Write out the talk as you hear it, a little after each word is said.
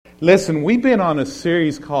Listen, we've been on a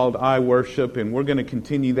series called I Worship, and we're going to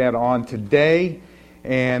continue that on today.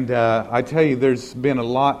 And I tell you, there's been a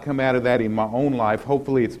lot come out of that in my own life.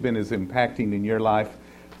 Hopefully it's been as impacting in your life.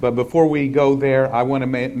 But before we go there, I want to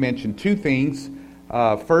mention two things.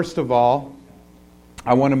 First of all,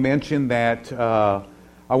 I want to mention that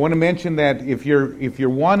if you're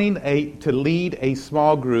wanting to lead a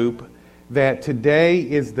small group, that today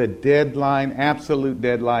is the deadline, absolute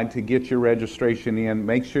deadline to get your registration in.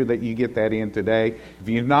 Make sure that you get that in today. If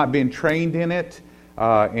you've not been trained in it,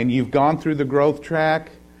 and you've gone through the growth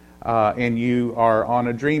track, and you are on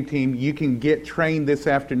a Dream Team, you can get trained this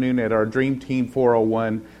afternoon at our Dream Team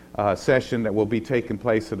 401 session that will be taking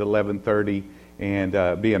place at 11:30,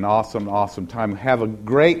 and be an awesome time. Have a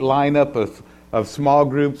great lineup of small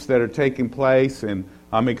groups that are taking place, and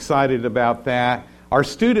I'm excited about that. Our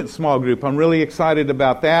student small group, I'm really excited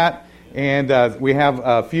about that. And we have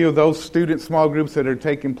a few of those student small groups that are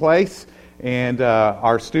taking place. And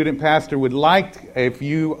our student pastor would like, if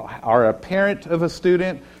you are a parent of a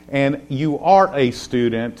student and you are a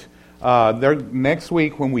student, next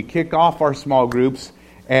week when we kick off our small groups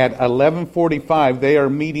at 11:45, they are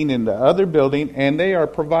meeting in the other building and they are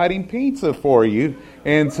providing pizza for you.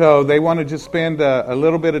 And so they want to just spend a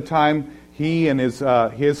little bit of time. He and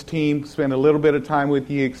his team spend a little bit of time with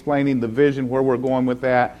you explaining the vision, where we're going with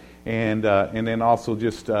that, and then also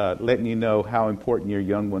just letting you know how important your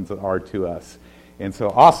young ones are to us. And so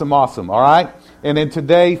awesome, all right? And then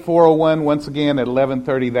today, 401, once again at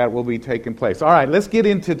 11:30, that will be taking place. All right, let's get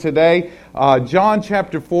into today. John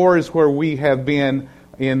chapter 4 is where we have been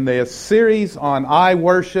in this series on I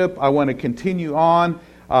Worship. I want to continue on.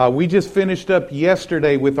 We just finished up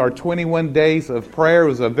yesterday with our 21 days of prayer. It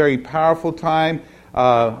was a very powerful time.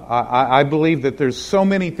 I believe that there's so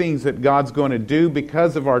many things that God's going to do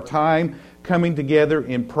because of our time coming together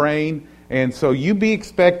and praying. And so you be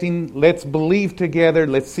expecting, let's believe together,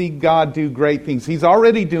 let's see God do great things. He's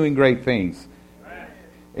already doing great things.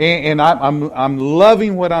 And I'm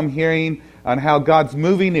loving what I'm hearing on how God's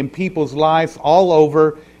moving in people's lives all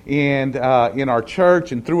over, and in our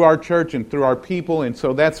church and through our people, and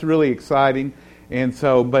so that's really exciting. And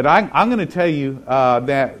so, but I'm going to tell you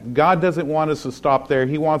that God doesn't want us to stop there.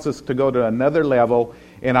 He wants us to go to another level,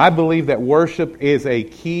 and I believe that worship is a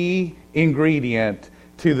key ingredient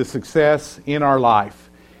to the success in our life.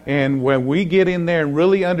 And when we get in there and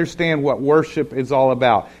really understand what worship is all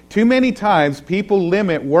about, too many times people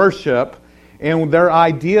limit worship and their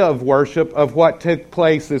idea of worship of what took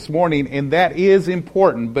place this morning, and that is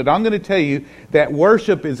important. But I'm going to tell you that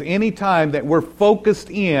worship is any time that we're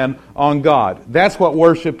focused in on God. That's what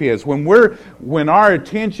worship is. When our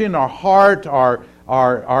attention, our heart,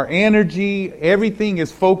 our energy, everything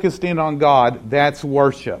is focused in on God, that's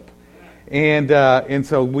worship. And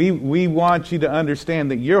so we want you to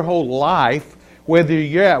understand that your whole life, whether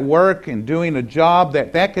you're at work and doing a job,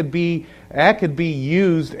 that could be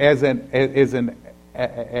used as a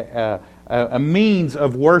means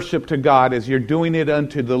of worship to God as you're doing it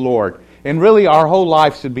unto the Lord. And really, our whole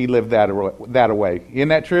life should be lived that way. Isn't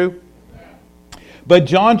that true? But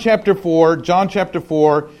John chapter 4,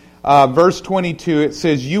 verse 22, it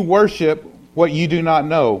says, "You worship what you do not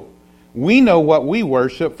know. We know what we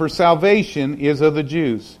worship, for salvation is of the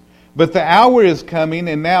Jews. But the hour is coming,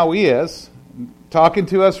 and now is," talking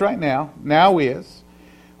to us right now is,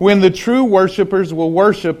 "when the true worshipers will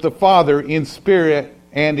worship the Father in spirit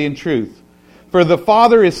and in truth. For the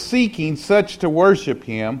Father is seeking such to worship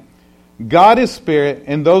Him. God is spirit,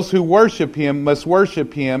 and those who worship Him must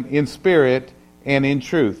worship Him in spirit and in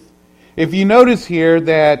truth." If you notice here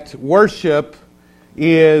that worship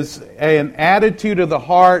is an attitude of the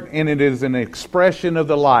heart, and it is an expression of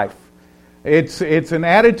the life. It's an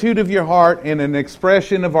attitude of your heart and an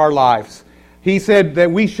expression of our lives. He said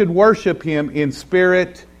that we should worship Him in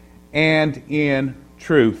spirit and in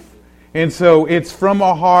truth. And so it's from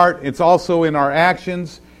our heart. It's also in our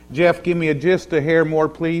actions. Jeff, give me just a hair more,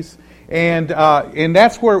 please. And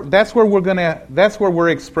that's where we're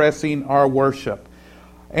expressing our worship.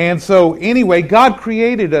 And so anyway, God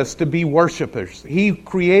created us to be worshipers. He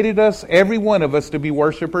created us, every one of us, to be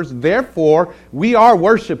worshipers. Therefore, we are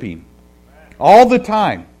worshiping all the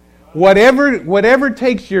time. Whatever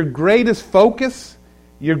takes your greatest focus,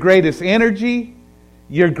 your greatest energy,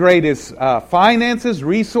 your greatest finances,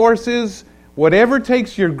 resources, whatever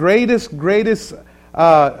takes your greatest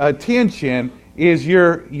attention is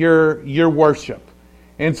your worship.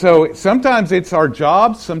 And so sometimes it's our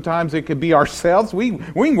jobs, sometimes it could be ourselves. We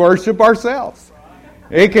can worship ourselves.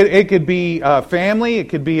 It could be family, it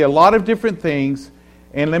could be a lot of different things.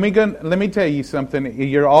 And let me tell you something.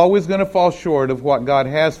 You're always going to fall short of what God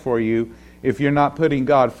has for you. if you're not putting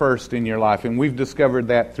God first in your life. And we've discovered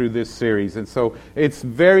that through this series. And so it's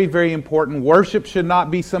very, very important. Worship should not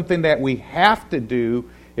be something that we have to do.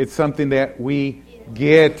 It's something that we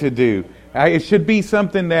get to do. It should be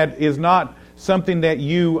something that is not something that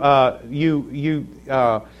you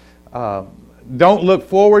don't look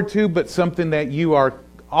forward to, but something that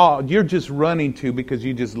you're just running to because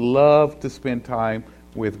you just love to spend time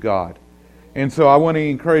with God. And so I want to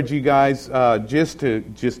encourage you guys just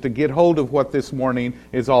to get hold of what this morning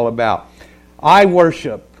is all about. I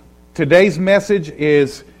worship. Today's message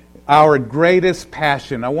is our greatest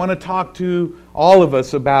passion. I want to talk to all of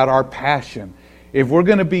us about our passion. If we're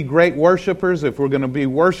going to be great worshipers, if we're going to be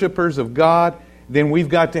worshipers of God, then we've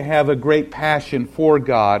got to have a great passion for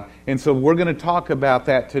God. And so we're going to talk about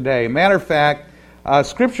that today. Matter of fact,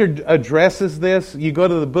 Scripture addresses this. You go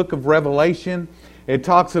to the book of Revelation. It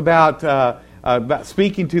talks about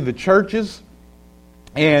speaking to the churches,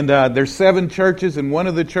 and there's 7 churches, and one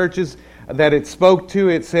of the churches that it spoke to,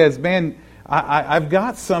 it says, man, I've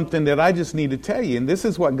got something that I just need to tell you, and this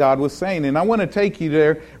is what God was saying, and I want to take you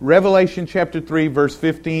there. Revelation chapter 3, verse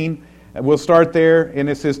 15, we'll start there, and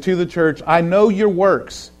it says, to the church, I know your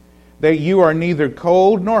works, that you are neither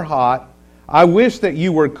cold nor hot. I wish that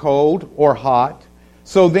you were cold or hot.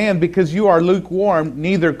 So then, because you are lukewarm,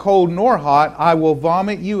 neither cold nor hot, I will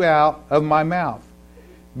vomit you out of my mouth.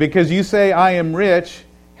 Because you say, I am rich,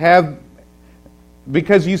 have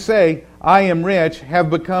become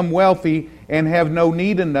wealthy, and have no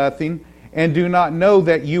need of nothing, and do not know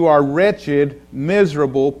that you are wretched,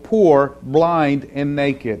 miserable, poor, blind, and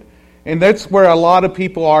naked. And that's where a lot of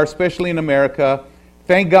people are, especially in America.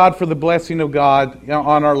 Thank God for the blessing of God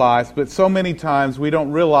on our lives, but so many times we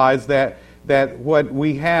don't realize that what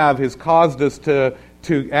we have has caused us to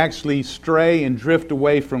actually stray and drift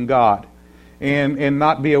away from God and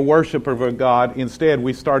not be a worshiper of God. Instead,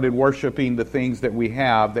 we started worshiping the things that we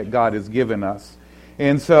have that God has given us.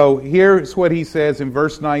 And so here's what he says in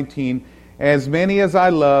verse 19, as many as I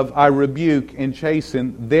love, I rebuke and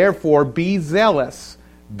chasten. Therefore, be zealous,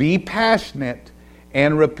 be passionate,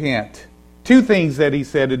 and repent. 2 things that he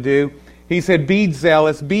said to do. He said, be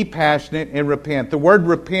zealous, be passionate, and repent. The word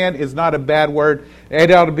repent is not a bad word. It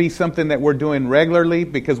ought to be something that we're doing regularly,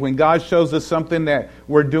 because when God shows us something that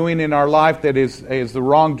we're doing in our life that is the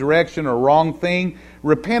wrong direction or wrong thing,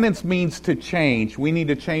 repentance means to change. We need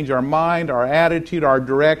to change our mind, our attitude, our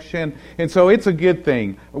direction. And so it's a good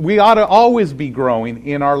thing. We ought to always be growing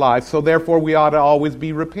in our lives, so therefore we ought to always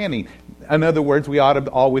be repenting. In other words, we ought to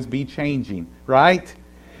always be changing, right?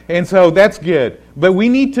 And so that's good. But we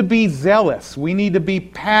need to be zealous. We need to be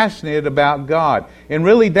passionate about God. And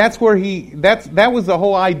really that's where that was the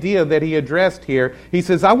whole idea that he addressed here. He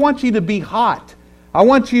says, I want you to be hot. I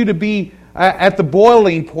want you to be at the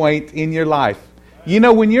boiling point in your life. You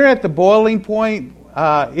know, when you're at the boiling point,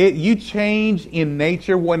 you change in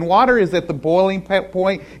nature. When water is at the boiling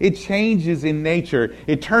point, it changes in nature.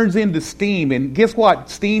 It turns into steam. And guess what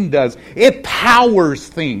steam does? It powers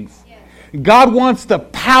things. God wants to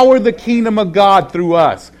power the kingdom of God through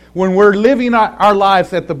us when we're living our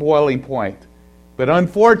lives at the boiling point. But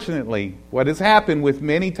unfortunately, what has happened with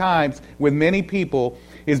many times, with many people,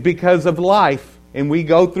 is because of life, and we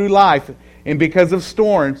go through life, and because of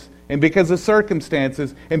storms, and because of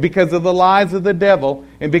circumstances, and because of the lies of the devil,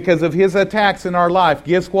 and because of his attacks in our life,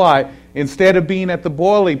 guess what? Instead of being at the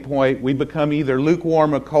boiling point, we become either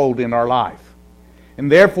lukewarm or cold in our life. And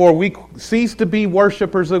therefore, we cease to be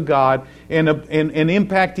worshipers of God and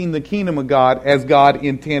impacting the kingdom of God as God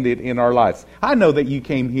intended in our lives. I know that you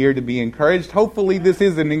came here to be encouraged. Hopefully, this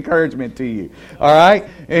is an encouragement to you. All right?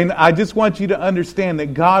 And I just want you to understand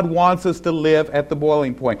that God wants us to live at the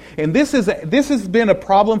boiling point. And this has been a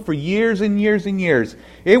problem for years and years and years.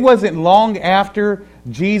 It wasn't long after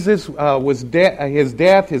Jesus his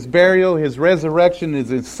death, his burial, his resurrection, his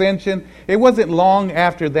ascension. It wasn't long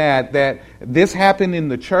after that this happened in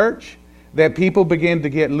the church, that people began to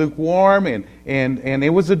get lukewarm, and it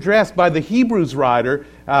was addressed by the Hebrews writer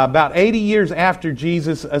about 80 years after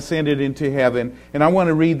Jesus ascended into heaven. And I want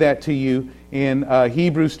to read that to you in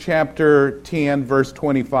Hebrews chapter 10, verse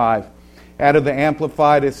 25. Out of the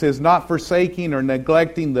Amplified, it says, not forsaking or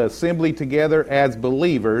neglecting the assembly together as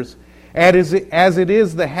believers, as it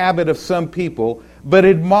is the habit of some people, but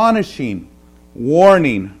admonishing,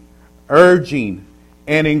 warning, urging,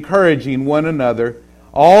 and encouraging one another,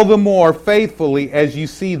 all the more faithfully as you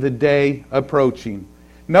see the day approaching.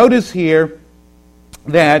 Notice here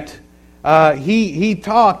that he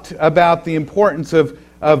talked about the importance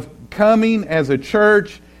of coming as a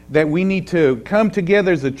church, that we need to come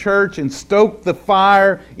together as a church and stoke the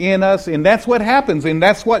fire in us. And that's what happens, and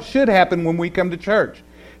that's what should happen when we come to church.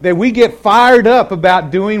 that we get fired up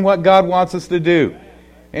about doing what God wants us to do.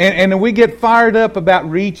 And we get fired up about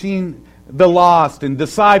reaching the lost and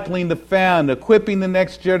discipling the found, equipping the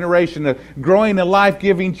next generation, growing a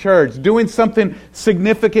life-giving church, doing something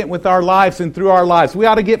significant with our lives and through our lives. We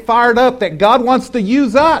ought to get fired up that God wants to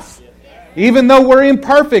use us. Even though we're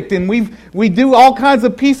imperfect and we do all kinds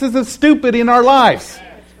of pieces of stupid in our lives.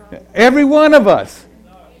 Every one of us.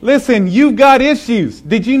 Listen, you've got issues.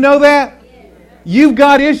 Did you know that? You've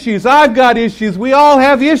got issues. I've got issues. We all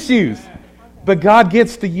have issues. But God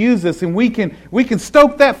gets to use us, and we can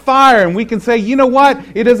stoke that fire, and we can say, you know what?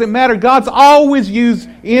 It doesn't matter. God's always used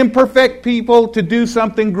imperfect people to do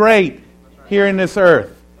something great here in this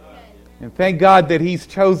earth. And thank God that He's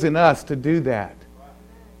chosen us to do that.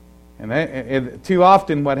 And too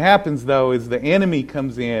often what happens, though, is the enemy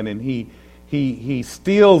comes in, and he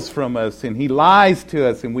steals from us, and he lies to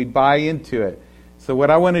us, and we buy into it. So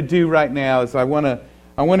what I want to do right now is I want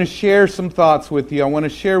to share some thoughts with you. I want to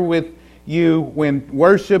share with you, when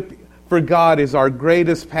worship for God is our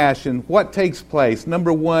greatest passion, what takes place?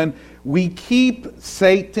 Number one, we keep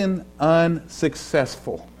Satan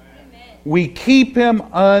unsuccessful. Amen. We keep him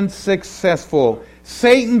unsuccessful.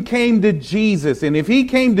 Satan came to Jesus, and if he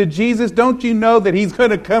came to Jesus, don't you know that he's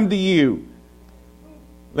going to come to you?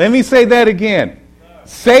 Let me say that again.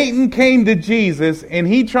 Satan came to Jesus, and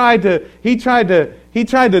he tried to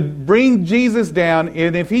bring Jesus down,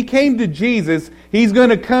 and if he came to Jesus, he's going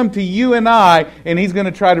to come to you and I, and he's going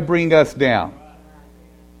to try to bring us down.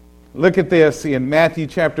 Look at this in Matthew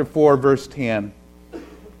chapter 4, verse 10.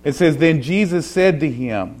 It says, "Then Jesus said to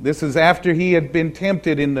him," this is after he had been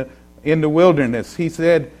tempted in the wilderness, he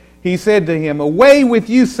said to him, "Away with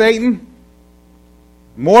you, Satan."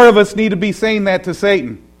 More of us need to be saying that to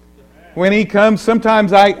Satan. When he comes,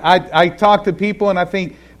 sometimes I talk to people and I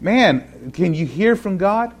think, man, can you hear from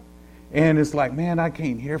God? And it's like, man, I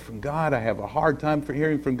can't hear from God. I have a hard time for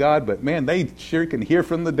hearing from God. But man, they sure can hear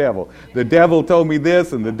from the devil. The devil told me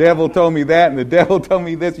this, and the devil told me that, and the devil told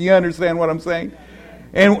me this. You understand what I'm saying?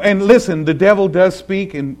 And listen, the devil does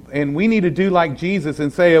speak, and we need to do like Jesus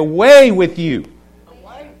and say, away with you.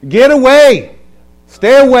 Get away.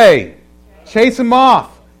 Stay away. Chase him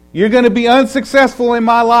off. You're going to be unsuccessful in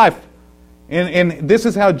my life. And this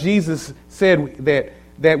is how Jesus said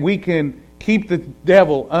that we can keep the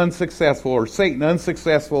devil unsuccessful, or Satan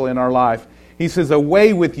unsuccessful in our life. He says,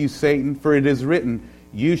 away with you, Satan, for it is written,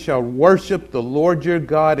 you shall worship the Lord your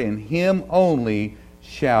God, and him only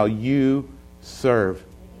shall you serve.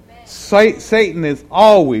 Satan is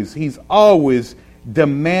always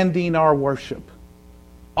demanding our worship.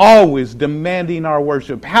 Always demanding our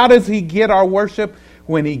worship. How does he get our worship?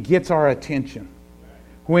 When he gets our attention.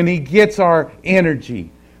 When he gets our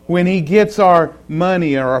energy. When he gets our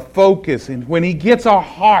money or our focus. And when he gets our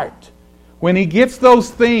heart. When he gets those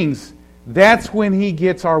things, that's when he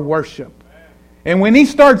gets our worship. And when he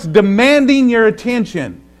starts demanding your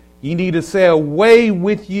attention, you need to say, away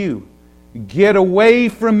with you. Get away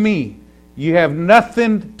from me. You have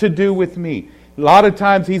nothing to do with me. A lot of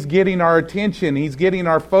times he's getting our attention. He's getting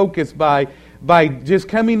our focus by just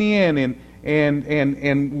coming in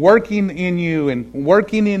and working in you and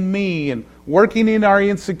working in me and working in our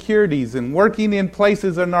insecurities and working in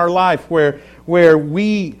places in our life where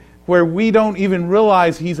we don't even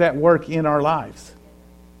realize he's at work in our lives.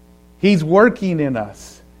 He's working in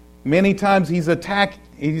us. Many times he's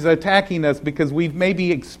attacking us because we've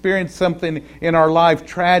maybe experienced something in our life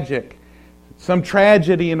tragic, some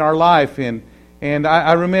tragedy in our life. And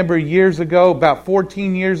I remember years ago, about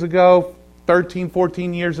 14 years ago, 13,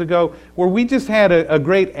 14 years ago, where we just had a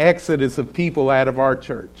great exodus of people out of our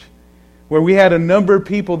church. Where we had a number of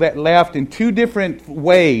people that left in two different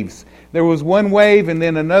waves. There was one wave and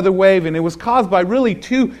then another wave, and it was caused by really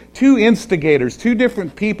two instigators, two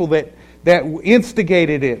different people that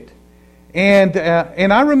instigated it. And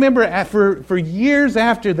I remember for years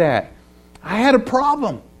after that, I had a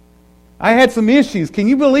problem. I had some issues. Can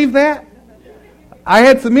you believe that? I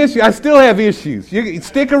had some issues. I still have issues. You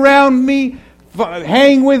stick around me,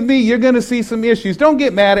 hang with me, you're going to see some issues. Don't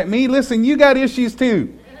get mad at me. Listen, you got issues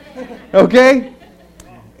too. Okay?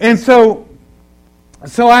 And so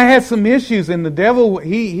I had some issues, and the devil,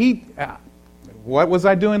 what was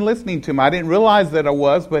I doing listening to him? I didn't realize that I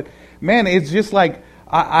was, but man, it's just like,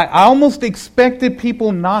 I almost expected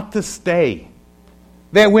people not to stay.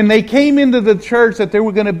 That when they came into the church, that they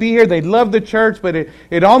were going to be here, they'd love the church, but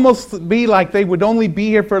it'd almost be like they would only be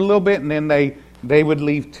here for a little bit and then they would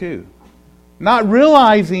leave too. Not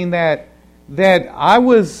realizing that I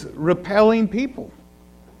was repelling people.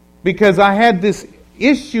 Because I had this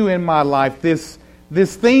issue in my life, this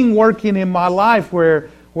thing working in my life where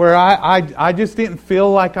where I just didn't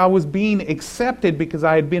feel like I was being accepted because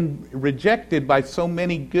I had been rejected by so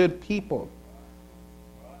many good people.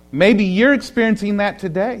 Maybe you're experiencing that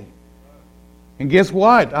today. And guess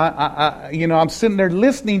what? I'm sitting there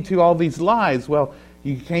listening to all these lies. Well,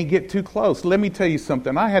 you can't get too close. Let me tell you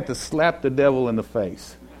something. I had to slap the devil in the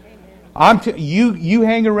face. You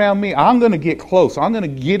hang around me, I'm going to get close. I'm going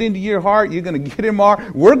to get into your heart. You're going to get in my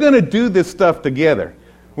heart. We're going to do this stuff together.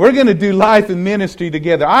 We're going to do life and ministry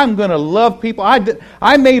together. I'm going to love people.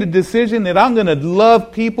 I made a decision that I'm going to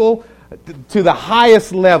love people to the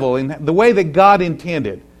highest level in the way that God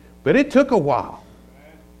intended. But it took a while.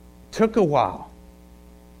 It took a while.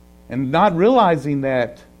 And not realizing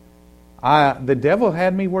that the devil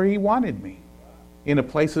had me where he wanted me, in a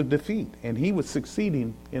place of defeat. And he was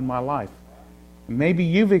succeeding in my life. Maybe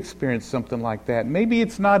you've experienced something like that. Maybe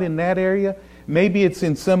it's not in that area. Maybe it's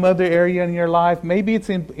in some other area in your life. Maybe it's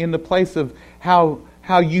in the place of how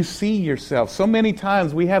you see yourself. So many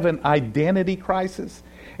times we have an identity crisis.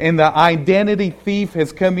 And the identity thief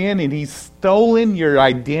has come in and he's stolen your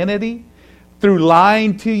identity through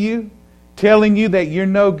lying to you, telling you that you're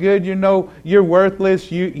no good, you're worthless.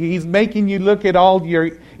 He's making you look at all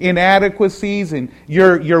your inadequacies and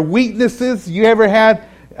your weaknesses. You ever had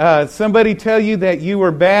somebody tell you that you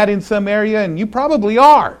were bad in some area? And you probably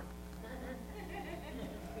are.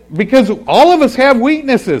 Because all of us have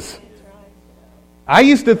weaknesses. I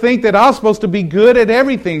used to think that I was supposed to be good at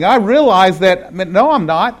everything. I realized that, no, I'm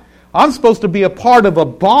not. I'm supposed to be a part of a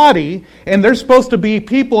body, and there's supposed to be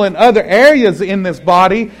people in other areas in this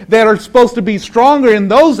body that are supposed to be stronger in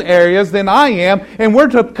those areas than I am, and we're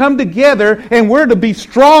to come together, and we're to be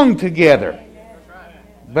strong together.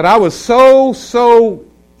 But I was so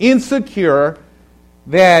insecure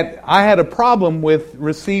that I had a problem with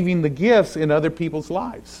receiving the gifts in other people's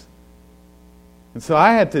lives. And so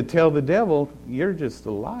I had to tell the devil, you're just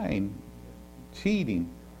a lying, cheating,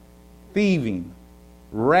 thieving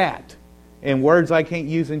rat, and words I can't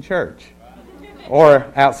use in church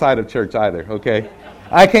or outside of church either, okay?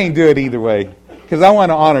 I can't do it either way because I want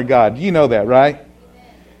to honor God. You know that, right?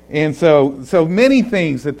 And so many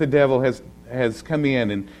things that the devil has come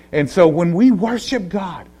in. And so when we worship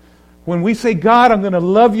God, when we say, God, I'm going to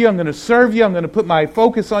love you, I'm going to serve you, I'm going to put my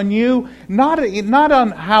focus on you, not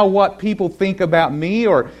on what people think about me,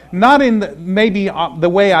 or not in the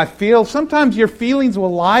way I feel. Sometimes your feelings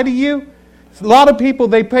will lie to you. A lot of people,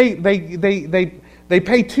 they pay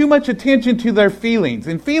too much attention to their feelings,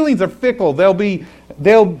 and feelings are fickle.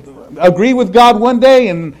 They'll agree with God one day,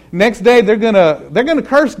 and next day they're gonna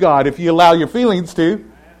curse God if you allow your feelings to.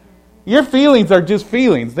 Your feelings are just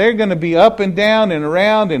feelings. They're going to be up and down and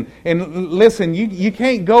around. And listen, you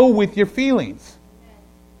can't go with your feelings.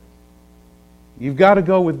 You've got to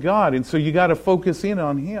go with God. And so you got to focus in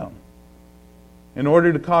on Him in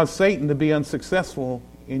order to cause Satan to be unsuccessful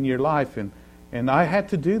in your life. And I had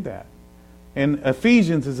to do that. And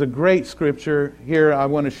Ephesians is a great scripture. Here I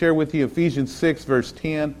want to share with you Ephesians 6, verse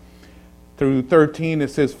 10 through 13. It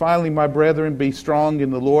says, finally, my brethren, be strong in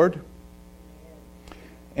the Lord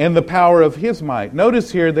and the power of His might. Notice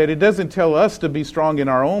here that it doesn't tell us to be strong in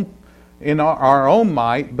our own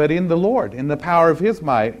might, but in the Lord, in the power of His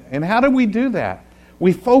might. And how do we do that?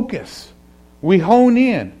 We focus. We hone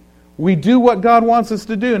in. We do what God wants us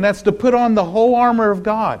to do, and that's to put on the whole armor of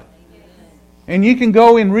God. And you can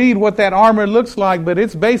go and read what that armor looks like, but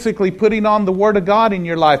it's basically putting on the Word of God in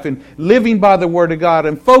your life and living by the Word of God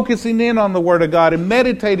and focusing in on the Word of God and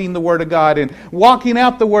meditating the Word of God and walking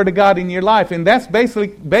out the Word of God in your life. And that's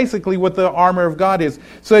basically what the armor of God is.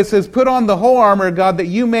 So it says, put on the whole armor of God that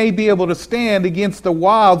you may be able to stand against the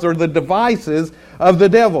wiles or the devices of the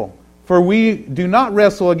devil. For we do not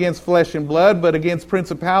wrestle against flesh and blood, but against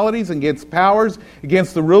principalities, against powers,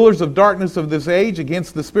 against the rulers of darkness of this age,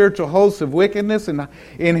 against the spiritual hosts of wickedness in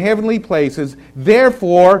heavenly places.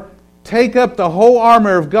 Therefore, take up the whole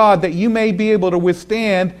armor of God that you may be able to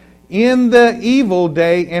withstand in the evil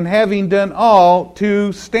day, and having done all,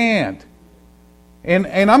 to stand. And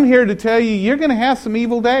I'm here to tell you, you're going to have some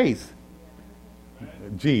evil days.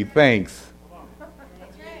 Gee, thanks.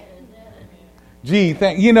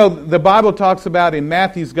 The Bible talks about in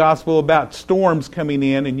Matthew's gospel about storms coming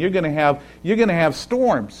in, and you're going to have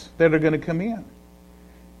storms that are going to come in.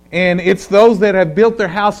 And it's those that have built their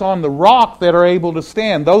house on the rock that are able to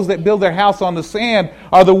stand. Those that build their house on the sand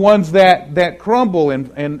are the ones that crumble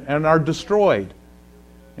and are destroyed.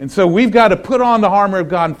 And so we've got to put on the armor of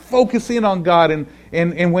God and focus in on God.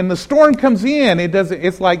 And when the storm comes in,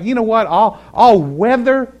 it's like, you know what? I'll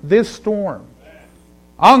weather this storm.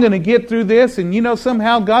 I'm going to get through this, and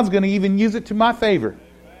somehow God's going to even use it to my favor.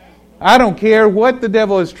 I don't care what the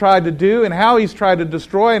devil has tried to do and how he's tried to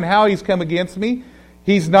destroy and how he's come against me.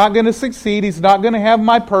 He's not going to succeed. He's not going to have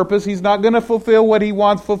my purpose. He's not going to fulfill what he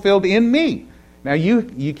wants fulfilled in me. Now,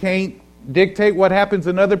 you can't dictate what happens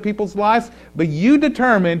in other people's lives, but you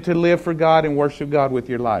determine to live for God and worship God with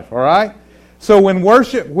your life. All right? So when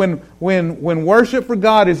worship for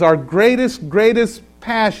God is our greatest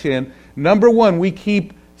passion, number one, we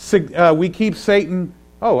keep Satan.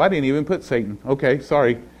 Oh, I didn't even put Satan. Okay,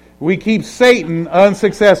 sorry. We keep Satan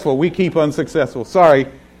unsuccessful. We keep unsuccessful. Sorry.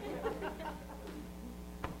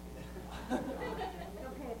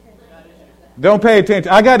 Don't pay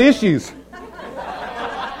attention. I got issues.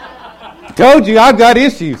 Told you I've got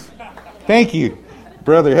issues. Thank you.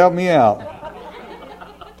 Brother, help me out.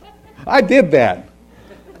 I did that.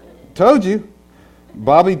 Told you.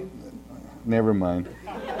 Bobby, never mind.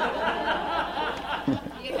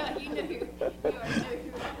 Yeah, you knew.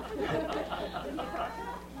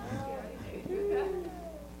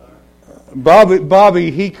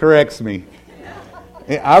 Bobby, he corrects me.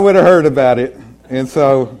 I would have heard about it. And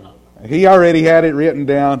so he already had it written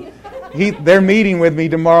down. They're meeting with me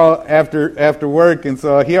tomorrow after work, and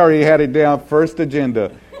so he already had it down. First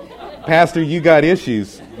agenda. Pastor, you got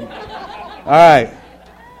issues. All right.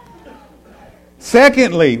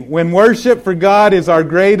 Secondly, when worship for God is our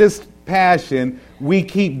greatest passion, we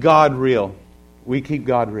keep God real. We keep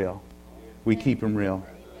God real. We keep Him real.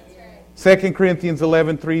 2 Corinthians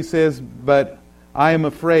 11:3 says, "But I am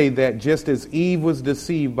afraid that just as Eve was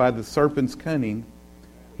deceived by the serpent's cunning,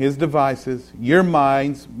 his devices, your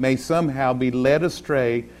minds may somehow be led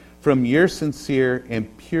astray from your sincere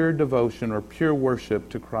and pure devotion or pure worship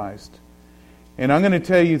to Christ." And I'm going to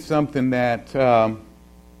tell you something that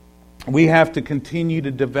we have to continue to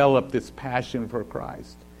develop this passion for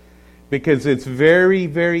Christ. Because it's very,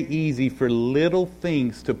 very easy for little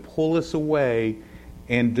things to pull us away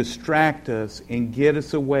and distract us and get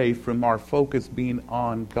us away from our focus being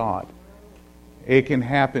on God. It can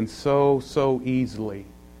happen so easily.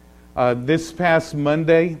 This past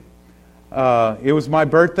Monday, it was my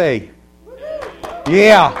birthday.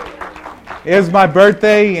 Yeah, it was my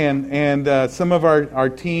birthday, and some of our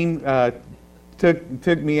team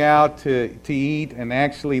took me out to eat, and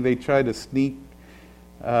actually they tried to sneak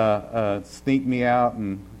me out,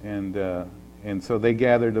 and so they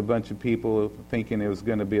gathered a bunch of people thinking it was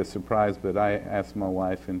going to be a surprise, but I asked my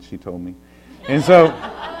wife, and she told me, and so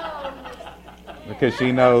because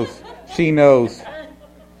she knows.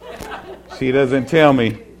 She doesn't tell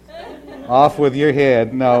me. Off with your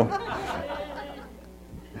head. No.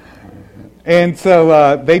 And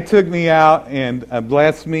so they took me out and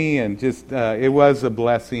blessed me, and just it was a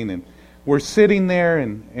blessing. And we're sitting there,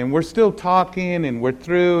 and we're still talking, and we're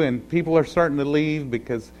through, and people are starting to leave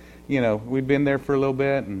because, we've been there for a little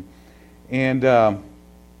bit. And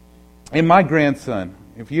my grandson,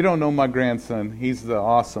 if you don't know my grandson, he's the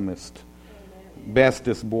awesomest,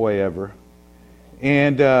 bestest boy ever.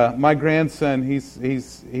 And my grandson, he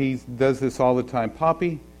does this all the time.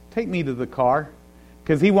 Poppy, take me to the car,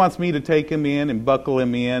 because he wants me to take him in and buckle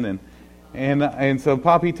him in, and so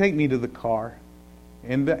Poppy, take me to the car.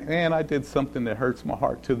 And I did something that hurts my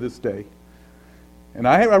heart to this day. And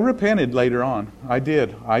I repented later on. I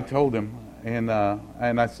did. I told him, and I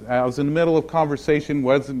was in the middle of conversation.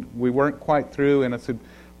 We weren't quite through, and I said,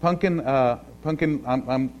 Pumpkin,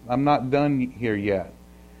 I'm not done here yet.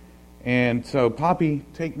 And so, Poppy,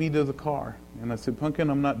 take me to the car. And I said, Pumpkin,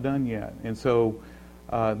 I'm not done yet. And so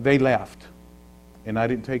they left. And I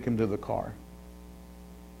didn't take him to the car.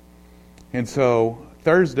 And so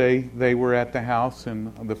Thursday, they were at the house.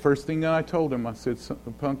 And the first thing I told him, I said,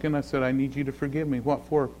 Pumpkin, I said, I need you to forgive me. What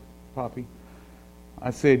for, Poppy? I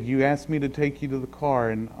said, you asked me to take you to the car.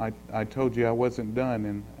 And I told you I wasn't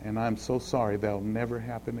done. And I'm so sorry. That'll never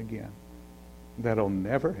happen again. That'll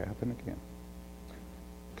never happen again.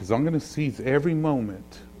 Because I'm going to seize every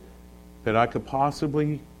moment that I could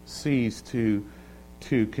possibly seize to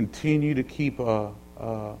continue to keep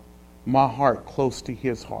my heart close to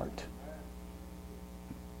His heart.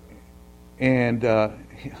 And, of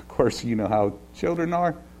course, you know how children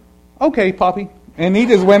are. Okay, Poppy. And he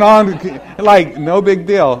just went on like, no big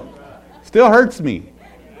deal. Still hurts me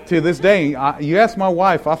to this day. You ask my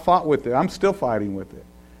wife, I fought with it. I'm still fighting with it.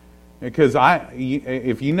 Because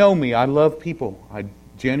if you know me, I love people. I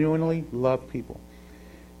genuinely love people.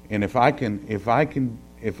 And if I can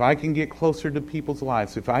get closer to people's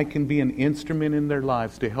lives, if I can be an instrument in their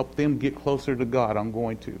lives to help them get closer to God, I'm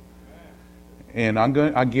going to. And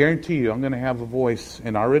I guarantee you, I'm going to have a voice,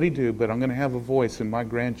 and I already do, but I'm going to have a voice in my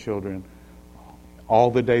grandchildren all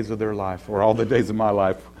the days of their life, or all the days of my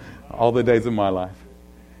life, all the days of my life.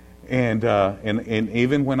 And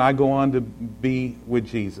even when I go on to be with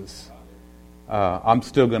Jesus, I'm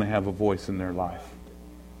still going to have a voice in their life.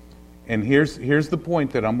 And here's the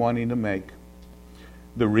point that I'm wanting to make.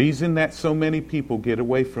 The reason that so many people get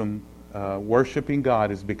away from worshiping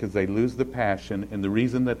God is because they lose the passion. And the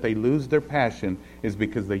reason that they lose their passion is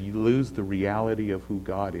because they lose the reality of who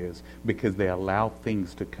God is. Because they allow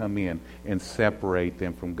things to come in and separate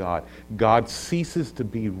them from God. God ceases to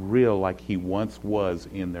be real like He once was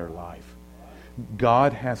in their life.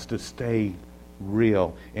 God has to stay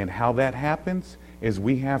real. And how that happens is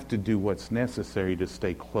we have to do what's necessary to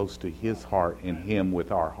stay close to His heart and Him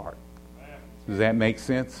with our heart. Does that make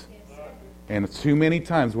sense? And too many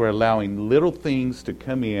times we're allowing little things to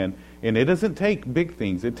come in, and it doesn't take big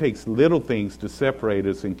things. It takes little things to separate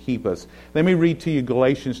us and keep us. Let me read to you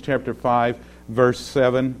Galatians chapter 5, verse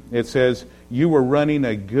 7. It says, "You were running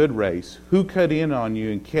a good race. Who cut in on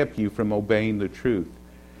you and kept you from obeying the truth?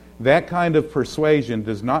 That kind of persuasion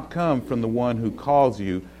does not come from the one who calls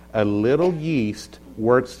you. A little yeast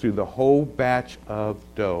works through the whole batch of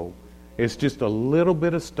dough." It's just a little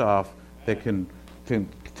bit of stuff that can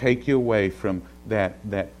take you away from that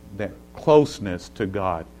closeness to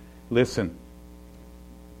God. Listen,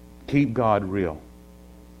 keep God real.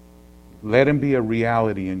 Let Him be a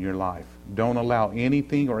reality in your life. Don't allow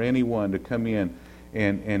anything or anyone to come in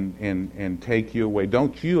and take you away.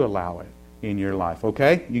 Don't you allow it in your life,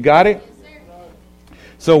 okay? You got it?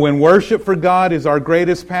 So when worship for God is our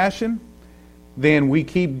greatest passion, then we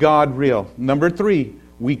keep God real. Number 3,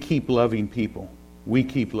 we keep loving people. We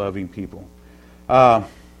keep loving people.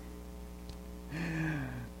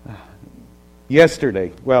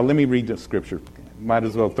 Yesterday, well, let me read the scripture. Might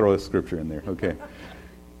as well throw a scripture in there, okay?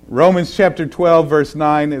 Romans chapter 12, verse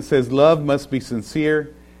 9, it says, "Love must be sincere,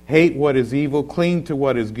 hate what is evil, cling to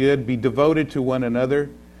what is good, be devoted to one another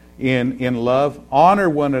in love, honor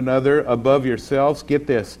one another above yourselves." Get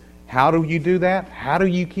this. How do you do that? How do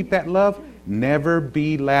you keep that love? Never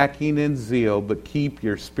be lacking in zeal, but keep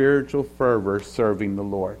your spiritual fervor serving the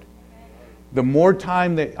Lord. The more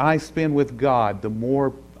time that I spend with God, the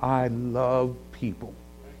more I love people.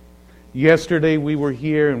 Yesterday we were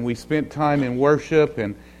here and we spent time in worship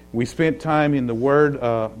and we spent time in the Word.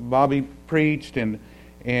 Bobby preached and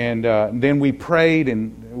then we prayed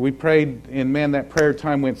and man, that prayer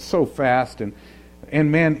time went so fast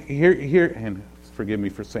and man, here and forgive me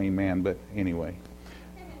for saying man, but anyway,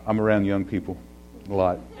 I'm around young people a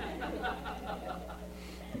lot.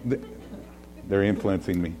 They're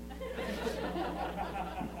influencing me.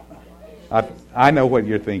 I know what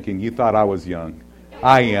you're thinking. You thought I was young.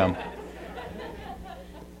 I am.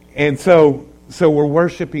 And so we're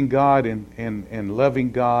worshiping God and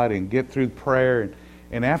loving God and get through prayer.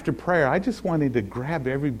 And after prayer, I just wanted to grab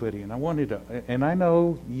everybody. And I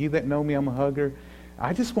know you that know me, I'm a hugger.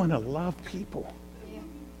 I just want to love people.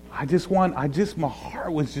 My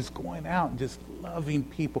heart was just going out and just loving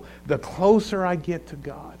people. The closer I get to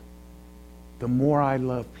God, the more I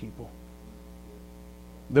love people.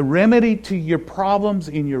 The remedy to your problems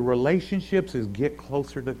in your relationships is get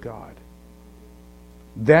closer to God.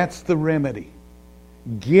 That's the remedy.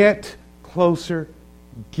 Get closer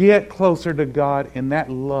to God, and that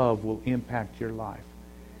love will impact your life.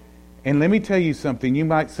 And let me tell you something. You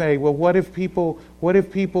might say, well, what if people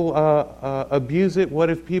abuse it? What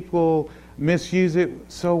if people misuse it?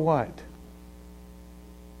 So what?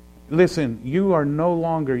 Listen, you are no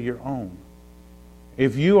longer your own.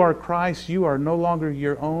 If you are Christ, you are no longer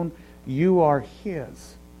your own. You are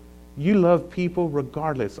His. You love people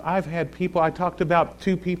regardless. I've had people, I talked about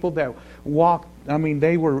 2 people that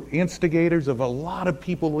they were instigators of a lot of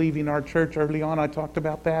people leaving our church early on. I talked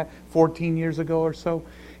about that 14 years ago or so.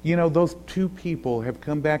 You know, those 2 people have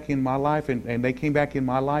come back in my life, and they came back in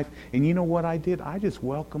my life. And you know what I did? I just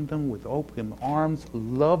welcomed them with open arms,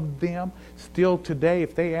 loved them. Still today,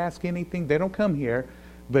 if they ask anything, they don't come here.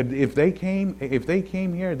 But if they came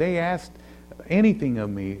here, they asked anything of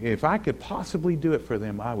me. If I could possibly do it for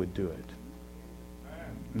them, I would do it.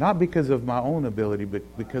 Not because of my own ability, but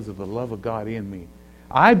because of the love of God in me.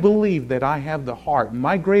 I believe that I have the heart.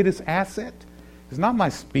 My greatest asset is not my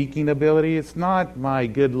speaking ability. It's not my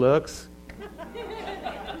good looks.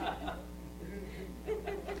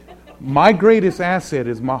 My greatest asset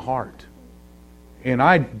is my heart. And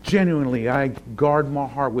I guard my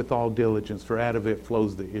heart with all diligence, for out of it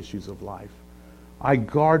flows the issues of life. I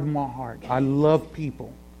guard my heart. I love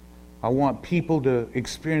people. I want people to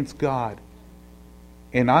experience God.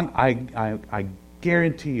 And I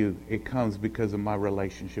guarantee you it comes because of my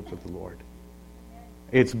relationship with the Lord.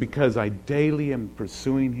 It's because I daily am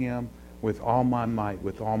pursuing Him with all my might,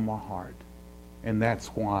 with all my heart. And that's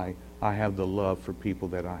why I have the love for people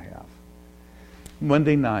that I have.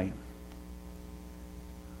 Monday night,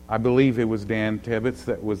 I believe it was Dan Tebbets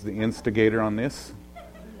that was the instigator on this.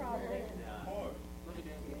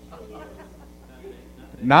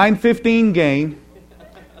 9:15 game.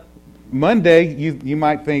 Monday, you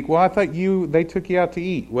might think, well, I thought they took you out to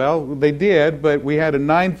eat. Well, they did, but we had a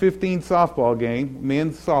 9:15 softball game,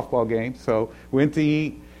 men's softball game. So went to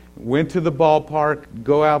eat, went to the ballpark,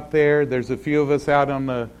 go out there. There's a few of us out on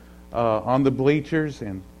the bleachers,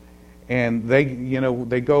 and they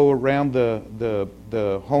go around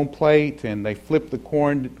the home plate and they flip the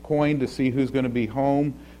coin to see who's going to be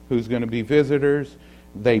home, who's going to be visitors.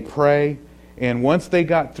 They pray, and once they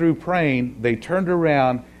got through praying, they turned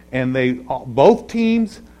around. And both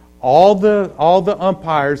teams, all the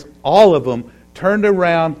umpires, all of them turned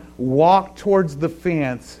around, walked towards the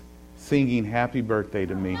fence, singing "Happy Birthday"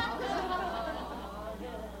 to me.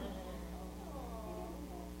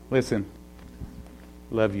 Listen,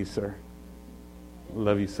 love you, sir.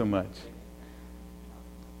 Love you so much.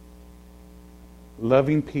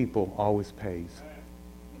 Loving people always pays.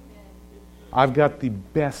 I've got the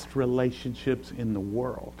best relationships in the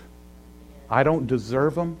world. I don't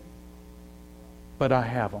deserve them, but I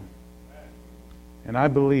have them. And I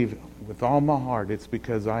believe with all my heart it's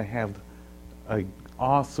because I have an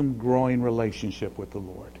awesome growing relationship with the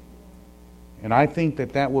Lord. And I think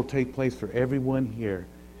that will take place for everyone here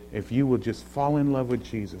if you will just fall in love with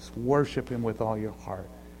Jesus, worship Him with all your heart.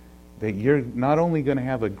 That you're not only going to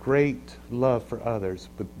have a great love for others,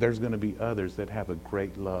 but there's going to be others that have a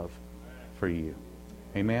great love for you.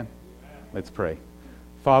 Amen? Let's pray.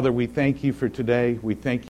 Father, we thank you for today. We thank you.